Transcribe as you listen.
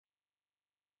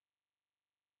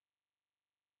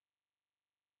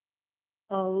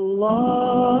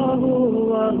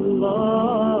Allahu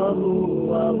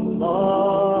Allahu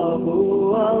Allahu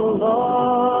Allah,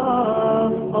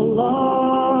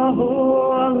 Allahu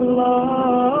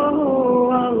Allahu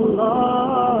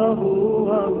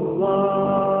Allahu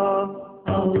Allah,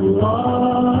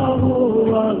 Allahu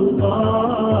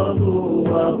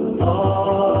Allahu Allahu Allah,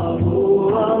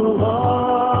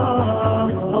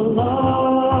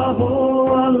 Allahu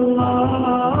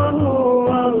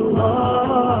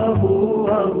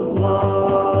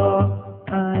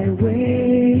I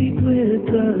wake with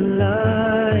the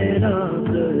light of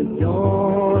the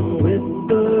dawn,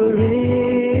 whispering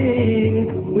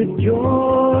with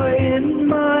joy in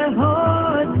my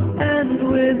heart and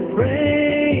with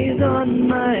praise on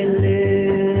my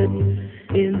lips.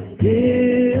 In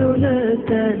stillness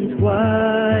and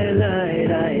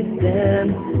twilight I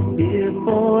stand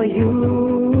before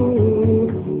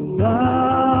you,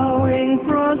 bowing,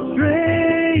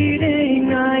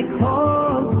 prostrating, I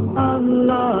call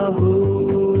Allahu,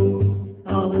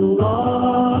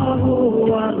 Allahu,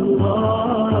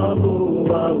 Allahu,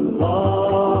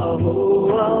 Allahu,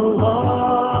 Allah,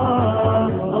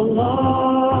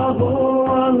 Allahu,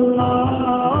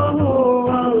 Allahu,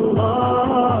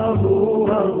 Allahu,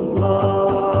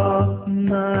 Allah.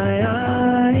 My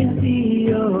eyes see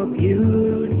your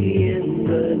beauty in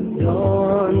the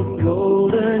dawn's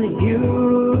golden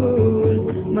hues.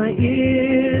 My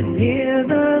ears hear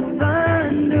the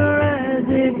thunder as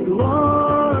it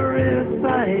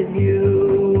glorifies you.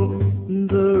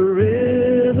 The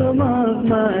rhythm of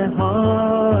my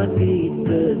heart beats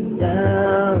the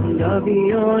sound of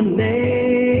your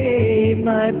name.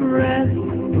 My breath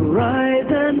rise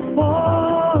and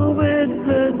fall with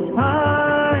the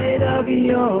tide of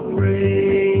your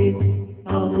praise.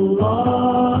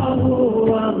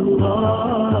 Allahu,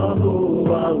 Allahu,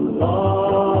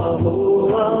 Allahu,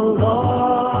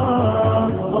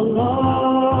 Allah, Allahu,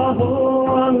 Allahu,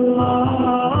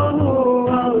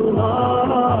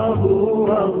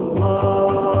 Allahu,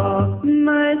 Allah.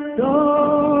 My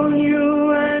soul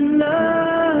knew and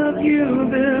loved you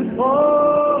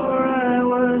before I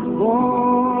was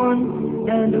born,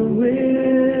 and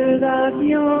without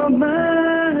your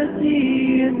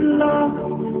mercy is lost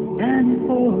and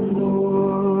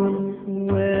forlorn.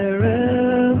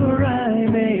 Wherever I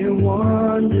may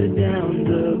wander down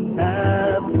the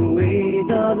pathways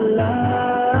of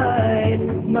light,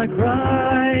 my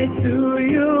cry to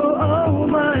you, oh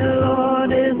my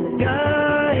Lord, is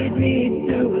guide me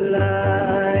to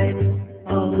light.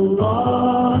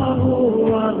 Allahu,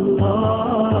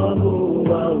 Allahu,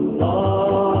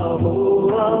 Allahu,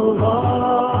 Allah,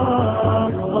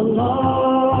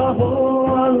 Allahu,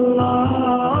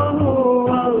 Allahu,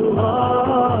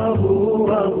 Allahu,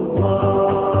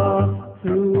 Allah.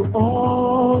 Through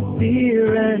all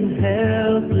fear and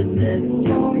helplessness,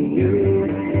 to you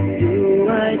do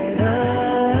I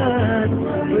turn,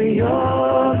 for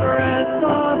your breath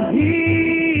of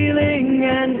healing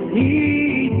and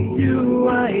peace do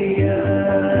I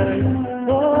yearn.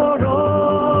 For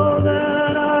all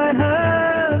that I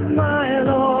have, my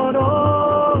Lord,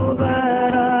 all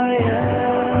that I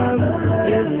am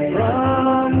is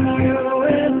from you,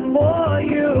 is for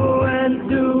you, and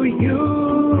to you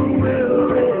will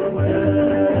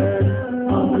return.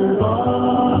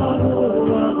 Allahu,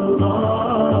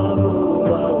 Allahu, Allahu,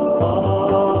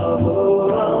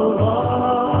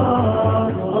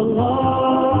 Allahu,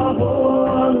 Allahu, Allahu, Allah.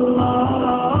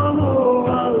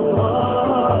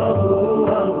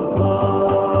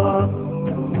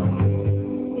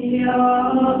 Ya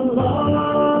Allah, Ya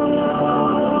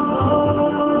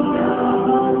Allah,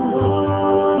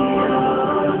 Ya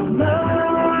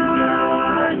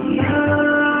Rahman, Ya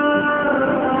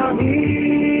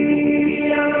Rahim,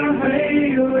 Ya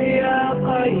Hayyu, Ya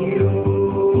Qayyum,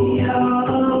 Ya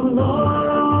Allah,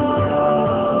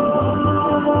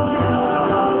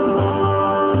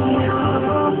 Ya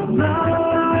Rahman,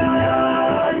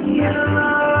 Ya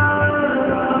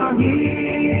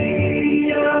Rahim,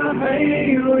 Ya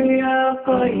Hayyu, Ya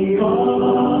Qayyum.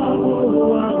 Allahu,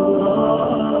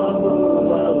 Allahu,